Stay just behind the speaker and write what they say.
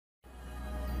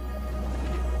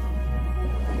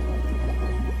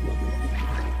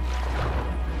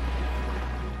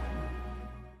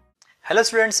Hello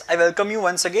students, I welcome you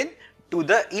once again to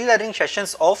the e-learning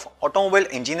sessions of Automobile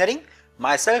Engineering.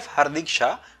 Myself Hardik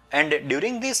Shah, and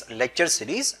during this lecture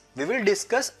series we will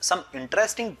discuss some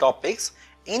interesting topics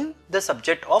in the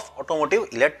subject of automotive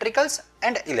electricals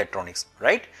and electronics,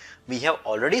 right? We have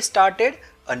already started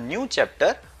a new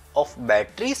chapter of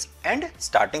batteries and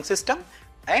starting system,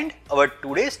 and our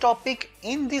today's topic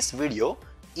in this video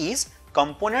is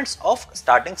components of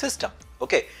starting system.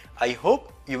 Okay, I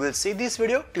hope you will see this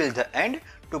video till the end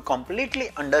to completely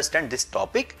understand this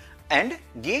topic and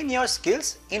gain your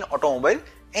skills in automobile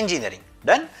engineering.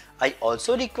 Then I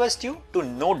also request you to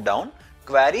note down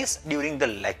queries during the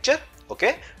lecture,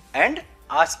 okay, and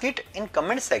ask it in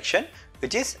comment section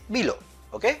which is below.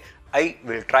 Okay, I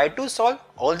will try to solve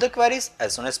all the queries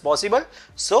as soon as possible.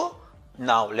 So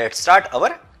now let's start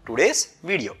our today's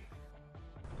video.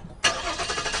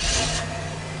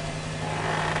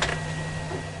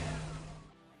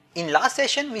 In last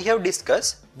session we have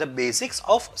discussed the basics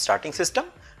of starting system.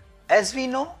 As we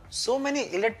know, so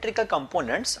many electrical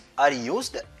components are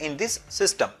used in this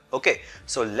system. Okay,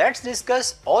 so let's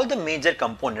discuss all the major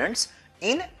components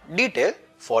in detail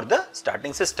for the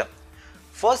starting system.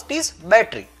 First is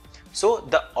battery. So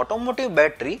the automotive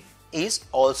battery is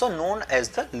also known as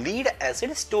the lead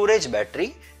acid storage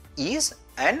battery, is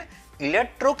an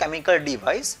electrochemical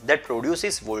device that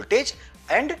produces voltage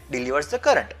and delivers the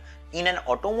current. In an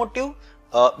automotive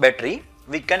battery,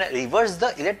 we can reverse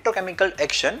the electrochemical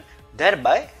action,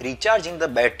 thereby recharging the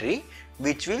battery,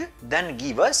 which will then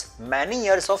give us many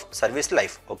years of service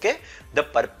life. Okay, the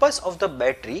purpose of the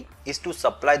battery is to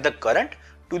supply the current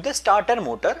to the starter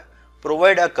motor,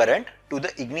 provide a current to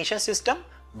the ignition system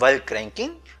while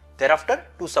cranking, thereafter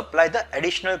to supply the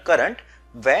additional current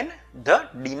when the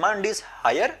demand is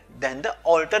higher than the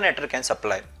alternator can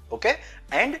supply. Okay,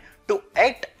 and to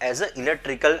act as an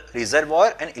electrical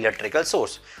reservoir and electrical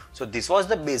source. So this was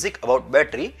the basic about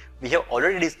battery. We have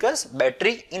already discussed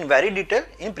battery in very detail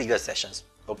in previous sessions.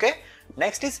 Okay,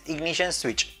 next is ignition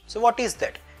switch. So what is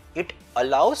that? It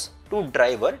allows to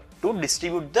driver to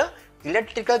distribute the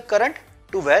electrical current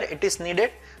to where it is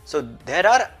needed. So there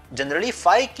are generally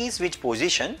 5 key switch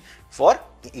position for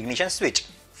ignition switch.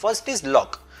 First is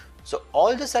lock. So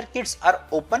all the circuits are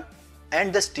open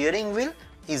and the steering wheel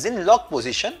is in lock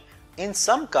position. In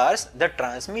some cars, the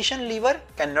transmission lever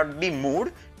cannot be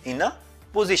moved in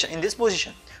this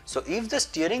position. So if the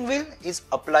steering wheel is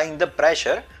applying the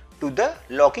pressure to the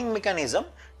locking mechanism,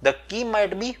 the key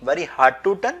might be very hard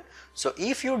to turn. So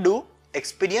if you do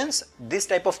experience this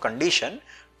type of condition,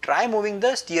 try moving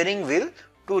the steering wheel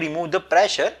to remove the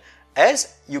pressure,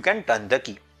 as you can turn the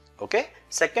key. Okay.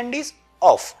 Second is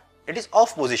off. It is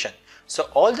off position. So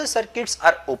all the circuits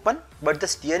are open, but the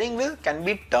steering wheel can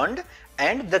be turned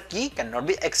and the key cannot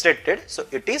be extracted, so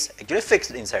it is actually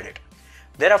fixed inside it.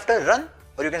 Thereafter run,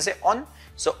 or you can say on.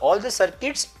 So all the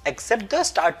circuits except the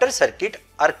starter circuit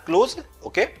are closed.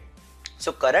 Okay,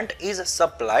 so current is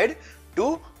supplied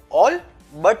to all,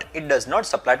 but it does not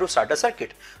supply to starter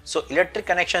circuit. So electric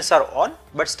connections are on,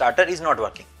 but starter is not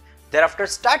working. Thereafter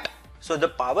start. So the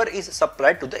power is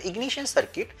supplied to the ignition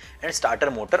circuit and starter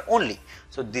motor only.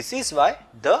 So this is why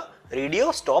the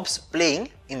radio stops playing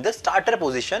in the starter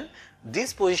position.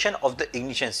 This position of the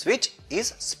ignition switch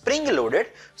is spring loaded,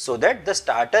 so that the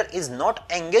starter is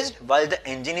not engaged while the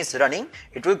engine is running,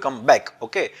 it will come back.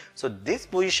 Okay, so this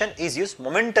position is used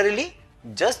momentarily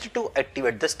just to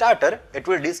activate the starter. It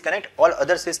will disconnect all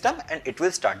other system and it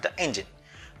will start the engine.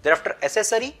 Thereafter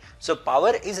accessory. So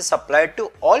power is supplied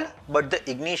to all but the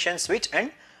ignition switch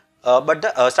and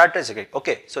starter circuit.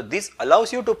 Okay, so this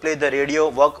allows you to play the radio,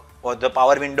 work or the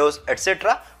power windows,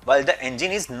 etc. while the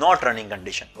engine is not running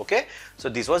condition. Okay, so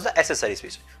this was the accessory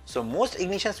switch. So most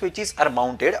ignition switches are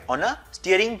mounted on a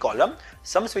steering column.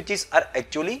 Some switches are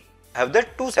actually have the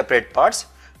 2 separate parts.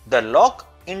 The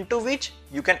lock, into which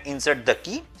you can insert the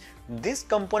key. This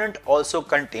component also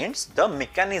contains the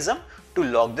mechanism to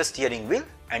lock the steering wheel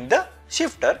and the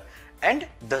shifter, and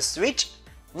the switch,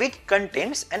 which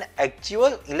contains an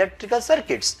actual electrical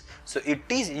circuits. So it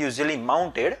is usually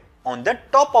mounted on the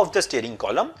top of the steering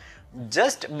column,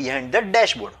 just behind the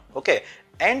dashboard. Okay,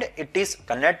 and it is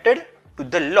connected to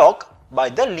the lock by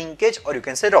the linkage, or you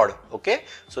can say rod. Okay,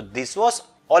 so this was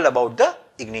all about the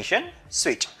ignition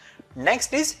switch.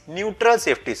 Next is neutral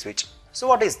safety switch. So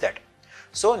what is that?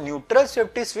 So neutral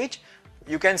safety switch,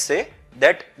 you can say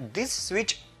that this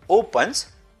switch opens,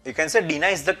 you can say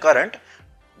denies the current,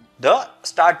 the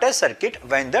starter circuit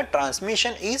when the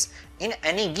transmission is in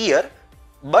any gear,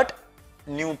 but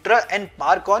neutral and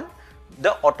park on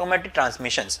the automatic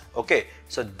transmissions. Okay,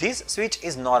 so this switch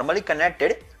is normally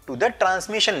connected to the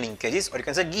transmission linkages, or you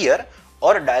can say gear,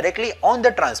 or directly on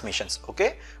the transmissions.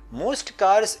 Okay, most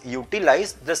cars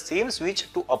utilize the same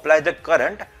switch to apply the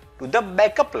current to the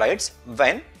backup lights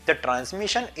when the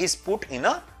transmission is put in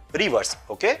a reverse.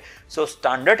 Okay, so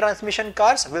standard transmission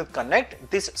cars will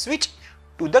connect this switch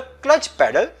to the clutch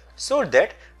pedal so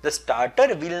that the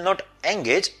starter will not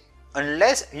engage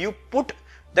unless you put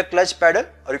the clutch pedal,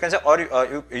 or you can say,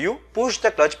 or you push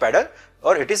the clutch pedal,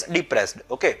 or it is depressed.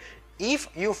 Okay, if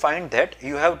you find that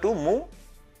you have to move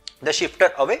the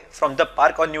shifter away from the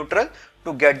park or neutral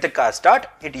to get the car start,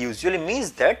 it usually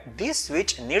means that this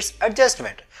switch needs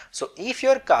adjustment. So if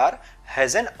your car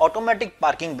has an automatic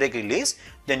parking brake release,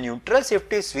 the neutral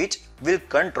safety switch will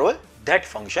control that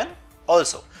function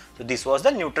also. So this was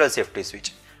the neutral safety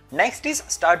switch. Next is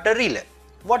starter relay.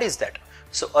 What is that?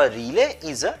 So a relay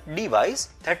is a device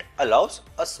that allows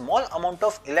a small amount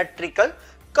of electrical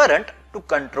current to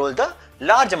control the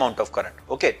large amount of current.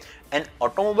 Okay, an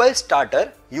automobile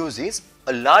starter uses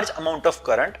a large amount of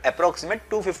current, approximate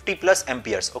 250 plus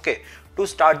amperes, okay, to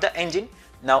start the engine.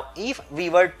 Now if we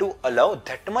were to allow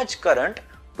that much current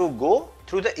to go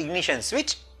through the ignition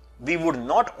switch, we would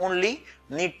not only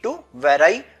need to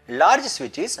vary large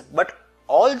switches, but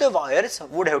all the wires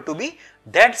would have to be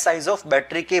that size of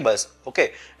battery cables.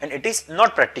 Okay, and it is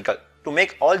not practical to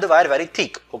make all the wire very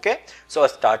thick. Okay, so a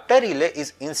starter relay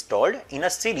is installed in a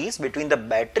series between the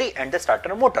battery and the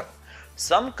starter motor.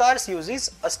 Some cars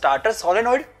uses a starter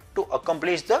solenoid to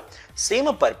accomplish the same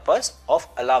purpose of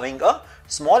allowing a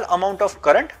small amount of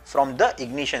current from the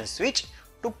ignition switch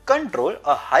to control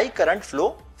a high current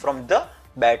flow from the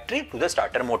battery to the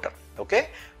starter motor. Okay,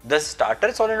 the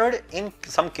starter solenoid in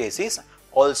some cases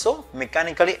also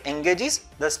mechanically engages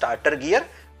the starter gear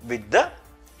with the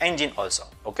engine also.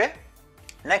 Okay,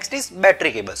 next is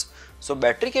battery cables. So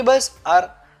battery cables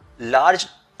are large,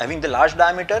 having the large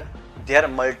diameter. They are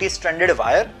multi-stranded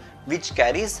wire which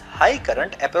carries high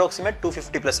current, approximate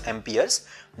 250 plus amperes,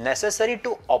 necessary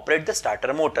to operate the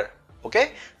starter motor.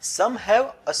 Okay, some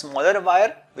have a smaller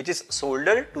wire which is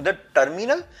soldered to the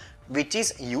terminal, which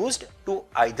is used to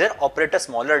either operate a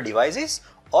smaller devices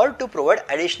or to provide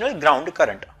additional ground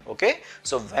current. Okay,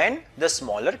 so when the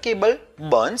smaller cable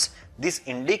burns, this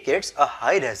indicates a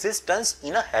high resistance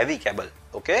in a heavy cable.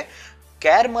 Okay,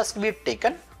 care must be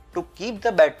taken to keep the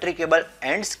battery cable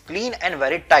ends clean and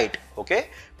very tight. Okay,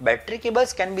 battery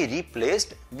cables can be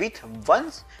replaced with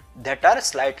ones that are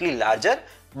slightly larger,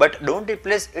 but don't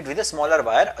replace it with a smaller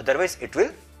wire, otherwise it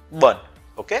will burn.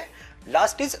 Okay,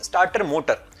 last is starter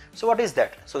motor. So what is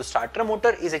that? So starter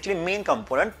motor is actually main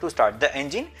component to start the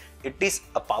engine. It is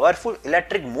a powerful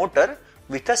electric motor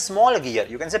with a small gear,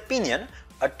 you can say pinion,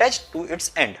 attached to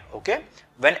its end. Okay,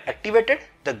 when activated,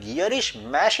 the gear is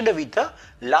mashed with a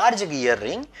large gear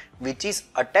ring which is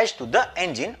attached to the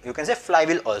engine, you can say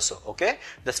flywheel also. Okay,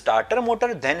 the starter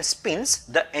motor then spins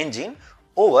the engine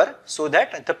over so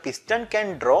that the piston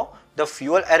can draw the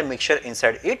fuel air mixture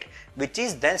inside it, which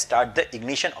is then start the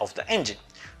ignition of the engine.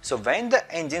 So when the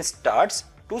engine starts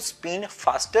to spin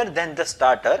faster than the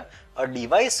starter, a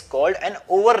device called an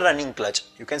overrunning clutch,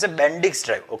 you can say Bendix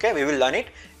drive. Okay, we will learn it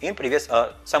in previous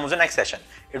some of the next session.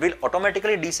 It will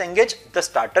automatically disengage the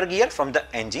starter gear from the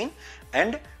engine,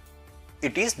 and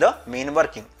it is the main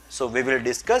working. So we will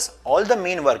discuss all the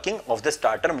main working of the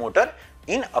starter motor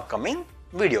in upcoming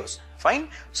videos. Fine.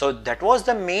 So that was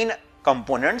the main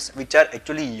components which are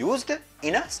actually used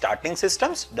in a starting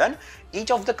systems done.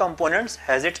 Each of the components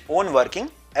has its own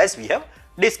working as we have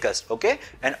discussed. Okay,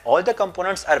 and all the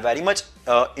components are very much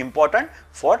important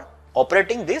for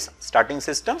operating these starting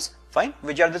systems. Fine.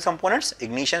 Which are the components?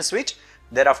 Ignition switch,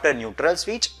 thereafter neutral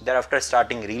switch, thereafter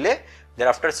starting relay,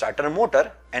 thereafter starter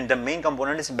motor, and the main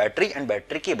component is battery and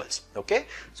battery cables. Okay,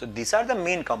 so these are the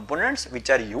main components which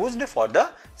are used for the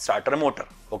starter motor.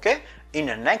 Okay, in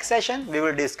the next session we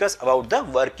will discuss about the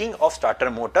working of starter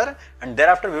motor, and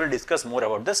thereafter we will discuss more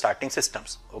about the starting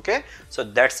systems. Okay, so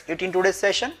that's it in today's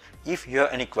session. If you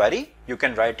have any query, you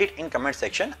can write it in comment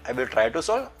section. I will try to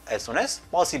solve as soon as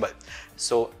possible.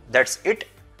 So that's it.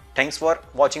 Thanks for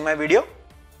watching my video.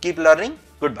 Keep learning.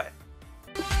 Goodbye.